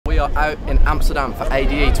are out in Amsterdam for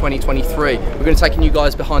ADE 2023. We're going to be taking you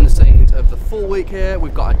guys behind the scenes of the full week here.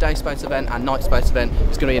 We've got a day space event and night space event.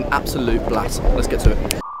 It's going to be an absolute blast. Let's get to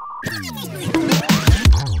it.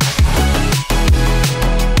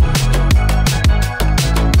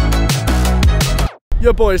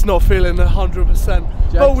 Your boy's not feeling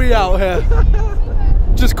 100%, but we out here.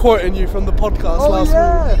 Just quoting you from the podcast last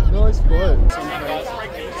week. Nice quote.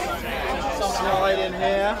 Slide in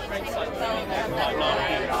here.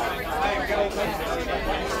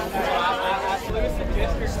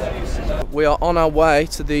 We are on our way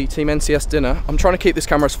to the Team NCS dinner. I'm trying to keep this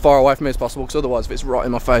camera as far away from me as possible because otherwise if it's right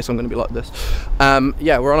in my face I'm going to be like this.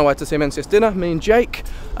 Yeah, we're on our way to Team NCS dinner, me and Jake.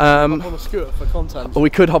 Hop on a scooter for content. We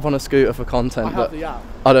could hop on a scooter for content, but the app.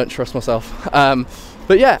 I don't trust myself.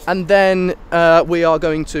 But yeah, and then we are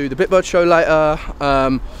going to the Bitbird show later.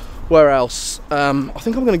 Where else? I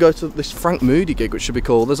think I'm going to go to this Frank Moody gig, which should be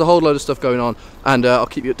cool. There's a whole load of stuff going on, and I'll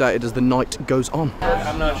keep you updated as the night goes on.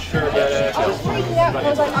 I'm not sure that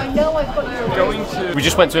we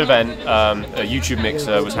just went to an event. A YouTube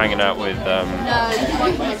mixer was hanging out with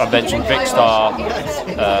I mentioned Vicstar,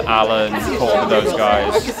 Alan, caught up with those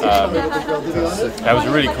guys. That was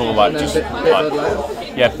really cool.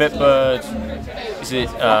 Yeah, Bitbird. Is it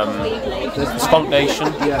Spunk Nation?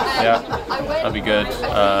 Yeah, that'd be good.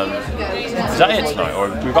 Is that it tonight, or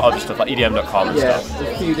we've got other stuff like EDM.com and stuff?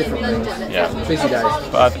 A few different things. Yeah, busy days.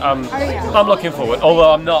 But I'm looking forward.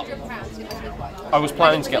 Although I'm not. I was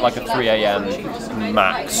planning to get like a 3 AM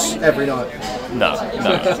max every night. No.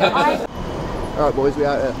 All right, boys, we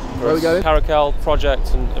out here. Where are we going? Caracal,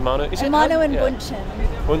 Project, and Imano. Is it Imano and Bunchen.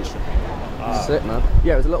 Bunchen. Sick, man.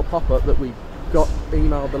 Yeah, it was a little pop-up that we got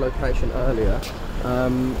emailed the location earlier,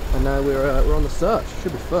 and now we're on the search.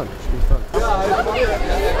 Should be fun.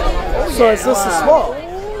 So is this the spot?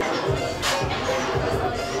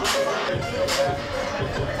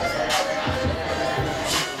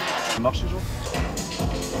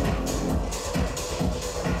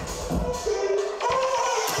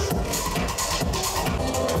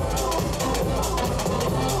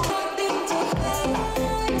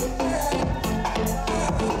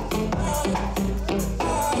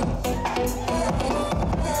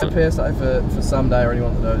 PSA for someday or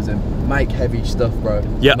anyone that knows him, make heavy stuff, bro.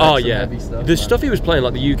 Yeah, make heavy stuff, the stuff he was playing,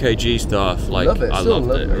 like the UKG stuff, like love it. I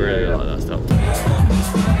loved it. I really like that stuff.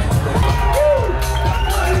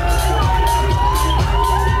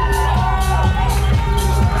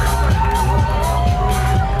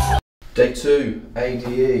 Day 2,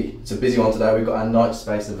 ADE. It's a busy one today. We've got our night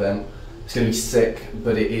space event. It's going to be sick,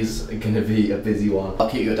 but it is going to be a busy one. I'll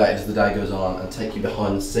keep you updated as the day goes on and take you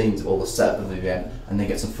behind the scenes of all the setup of the event and then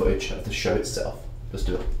get some footage of the show itself. Let's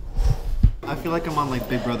do it. I feel like I'm on like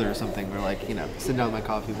Big Brother or something, where like, you know, sitting down with my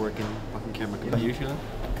coffee, working, fucking camera. Are you feeling?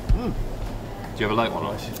 Do you have a light one?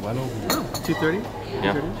 2:30?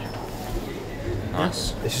 Yeah.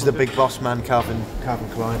 Nice. This is the big boss man, Calvin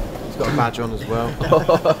Klein. He's got a badge on as well,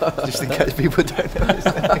 just in case people don't know his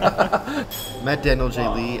name. Met Daniel J.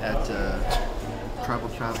 Lee at Tribal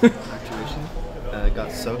Activation.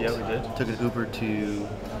 Got soaked. Yeah, we did. Took an Uber to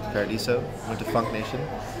Paradiso. Went to Funk Nation.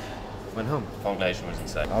 Went home. Funk Nation was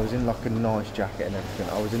insane. I was in like a nice jacket and everything.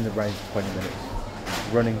 I was in the rain for 20 minutes,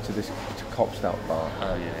 running to this cop stout bar.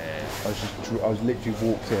 Oh yeah. I was literally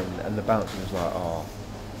walked in and the bouncer was like, oh.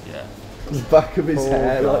 Yeah. The back of his Poor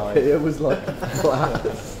hair, guy. like here, was like flat.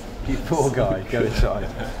 You poor guy, go inside.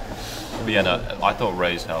 But yeah, no, I thought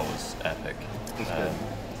Ray's Hell was epic.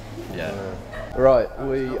 Yeah. Right,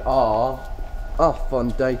 we are off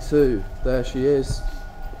on day 2. There she is.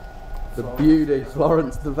 The beauty,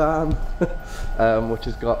 Florence the van, which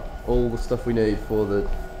has got all the stuff we need for the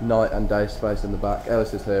night and day space in the back.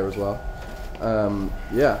 Ellis is here as well.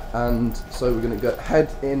 Yeah, and so we're going to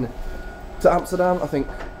head in to Amsterdam. I think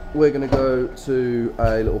we're going to go to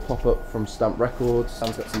a little pop-up from Stamp Records.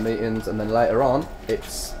 Sam's got some meetings, and then later on,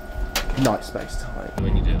 it's night space time.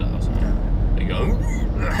 When you do that, that's you go.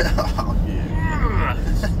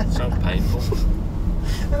 So painful.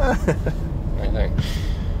 What do you think?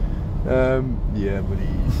 Yeah,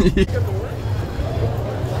 buddy.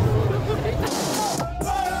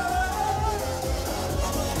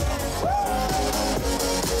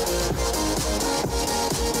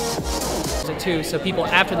 Too, so people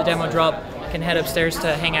after the demo drop can head upstairs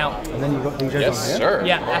to hang out. And then you've got DJs on here? Yes, sir.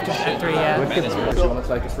 Yeah, after Act 3, yeah. Do you want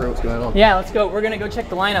to take us through what's going on? Yeah, let's go. We're gonna go check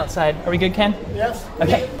the line outside. Are we good, Ken? Yes.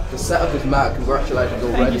 Okay. The setup is mad. Congratulations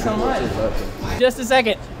already. Thank you so much. Just a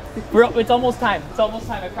second. It's almost time. It's almost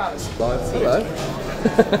time, I promise. Hello.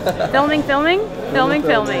 Filming.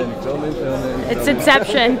 It's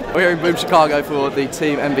Inception. We're here in Boom, Chicago for the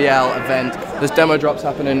Team NBL event. There's demo drops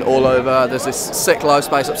happening all over. There's this sick live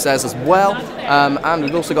space upstairs as well. And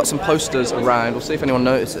we've also got some posters around. We'll see if anyone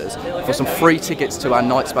notices. For some free tickets to our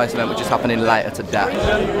night space event, which is happening later today.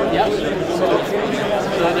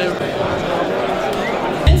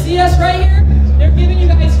 NCS right here, they're giving you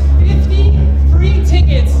guys 50 free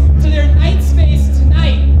tickets to their night space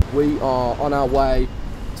tonight. We are on our way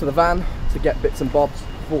to the van to get bits and bobs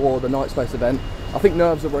for the night space event. I think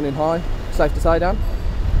nerves are running high, safe to say, Dan?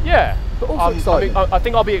 Yeah, but also excited. I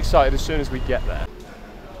think I'll be excited as soon as we get there.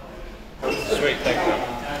 Sweet, thank you.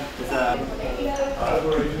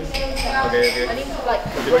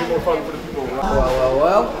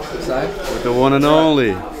 Well. So, With the one and only.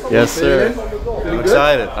 Yes, sir.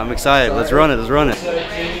 I'm excited. Let's run it.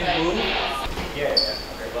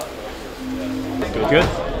 Good?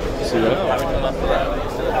 See you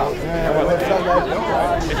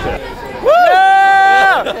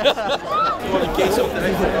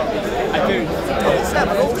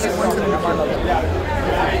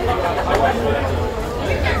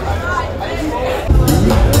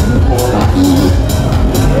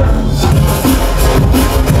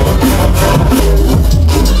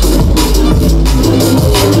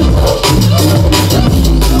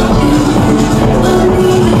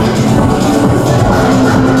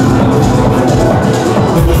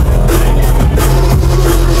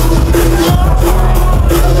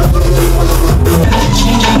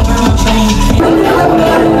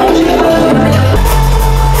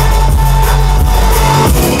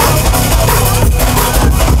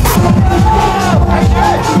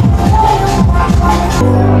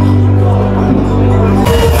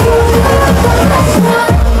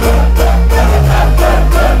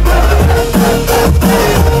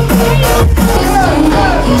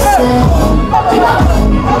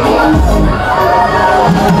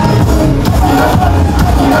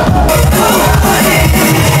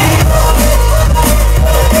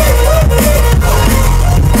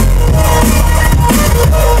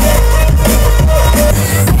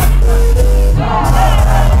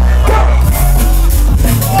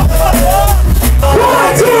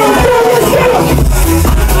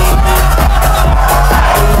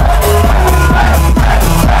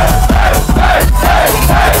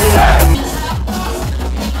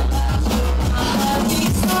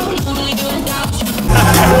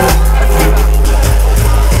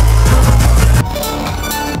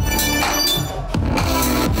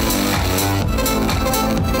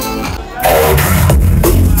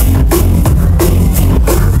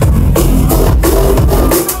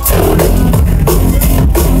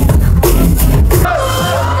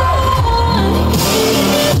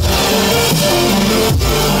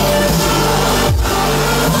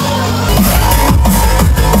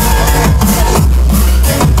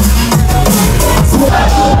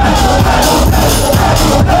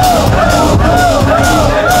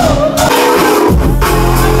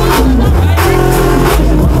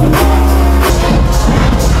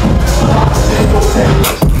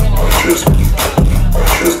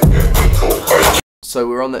So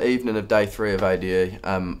we're on the evening of day 3 of ADE.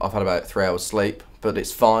 I've had about 3 hours sleep, but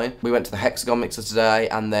it's fine. We went to the Hexagon mixer today,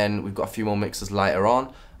 and then we've got a few more mixers later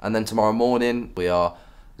on. And then tomorrow morning, we are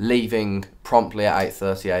leaving promptly at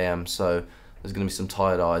 8:30 AM. So there's going to be some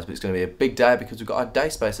tired eyes, but it's going to be a big day because we've got our day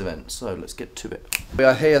space event. So let's get to it. We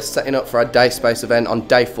are here setting up for our day space event on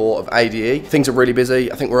day 4 of ADE. Things are really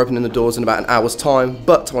busy. I think we're opening the doors in about an hour's time,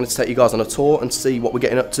 but I wanted to take you guys on a tour and see what we're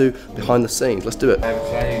getting up to behind the scenes. Let's do it.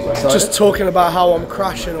 Just talking about how I'm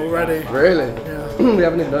crashing already. Really? Yeah. We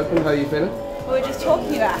haven't even opened. How are you feeling? We were just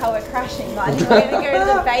talking about how we're crashing, but I think we're going to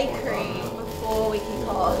go to the bakery before we kick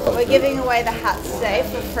off. We're giving away the hats today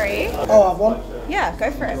for free. Oh, I have one? Yeah,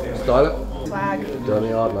 go for it. Style it. Swag. Done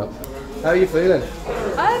the hard, man. How are you feeling?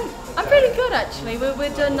 I'm feeling good actually. We're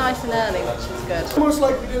done nice and early, which is good. Almost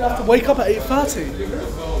like we didn't have to wake up at 8:30.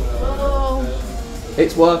 Oh,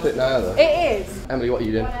 It's worth it now, though. It is. Emily, what are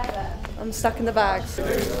you doing? I'm stuck in the bags.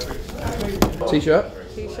 T-shirt.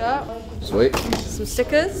 T-shirt, Sweet. some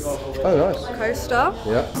stickers, Oh, nice. coaster,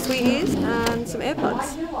 Yeah. sweeties, and some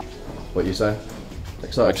earbuds. What you say? I'm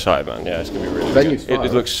Excited? excited, man. Yeah, it's gonna be really Venue's good. fine.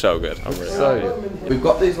 It looks so good. I'm really So, we've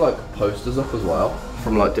got these like posters up as well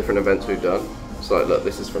from like different events we've done. So like, look,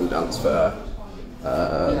 this is from Dance Fair.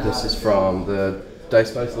 This is from the Day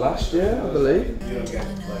Space last year, I believe.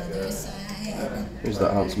 Who's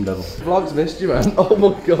that handsome devil? Vlog's missed you, man. Oh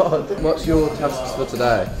my god. What's your tasks for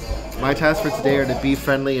today? My tasks for today are to be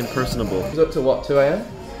friendly and personable. It's up to what, 2 AM?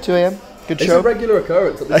 2 AM. Good it's show. a regular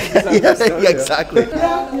occurrence. Yeah, exactly.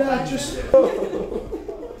 Yeah, just.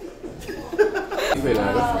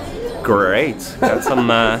 Great. Got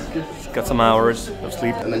some hours of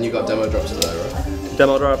sleep. And then you got demo drops today, right?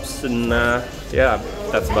 Demo drops and yeah,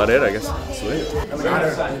 that's about it, I guess. Sweet.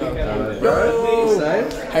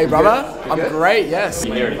 Hey, brother. I'm great. Yes.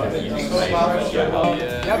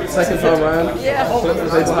 Second time round. Yeah. How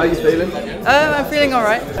are you feeling? I'm feeling all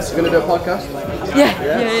right. You're gonna do a podcast? Yeah.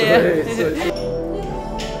 Sweet.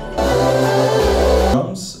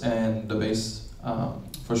 Drums and the bass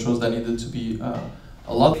for shows that needed to be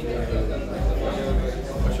a lot.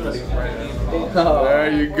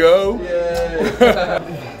 There you go.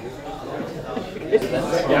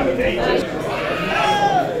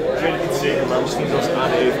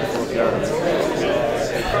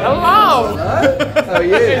 Hello! How are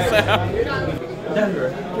you?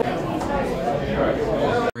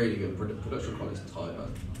 Really good. Production quality is tight, man.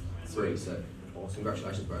 Sweet, so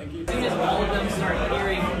congratulations, bro. As soon as all of them start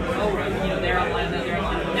hearing, oh, they're online,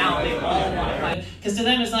 now they all want to play. Because to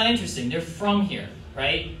them it's not interesting. They're from here,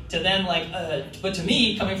 right? To them, like, but to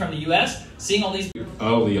me, coming from the US, seeing all these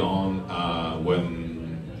early on when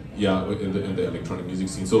in the electronic music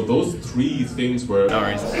scene. So those three things were. No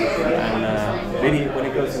worries. And really, when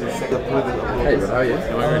it goes to the second. Hey, bro, how are you?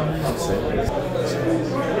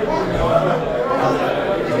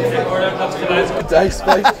 Good day,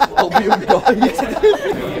 Space. I'll be your guide.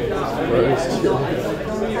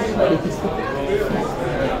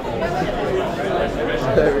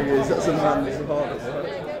 There he is. That's a man with some heart.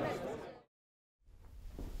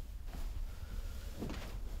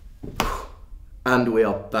 And we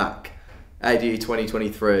are back. ADE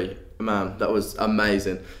 2023. Man, that was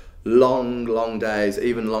amazing. Long days,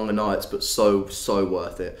 even longer nights, but so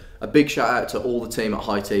worth it. A big shout out to all the team at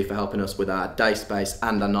High Tea for helping us with our day space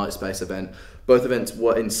and our night space event. Both events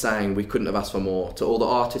were insane. We couldn't have asked for more. To all the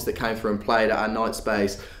artists that came through and played at our night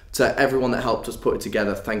space, to everyone that helped us put it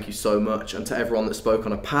together, thank you so much. And to everyone that spoke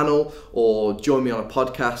on a panel or joined me on a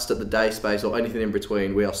podcast at the day space or anything in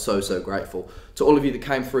between, we are so grateful. To all of you that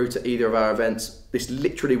came through to either of our events, this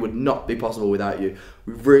literally would not be possible without you.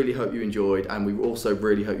 We really hope you enjoyed, and we also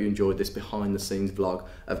really hope you enjoyed this behind the scenes vlog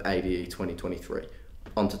of ADE 2023.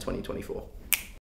 On to 2024.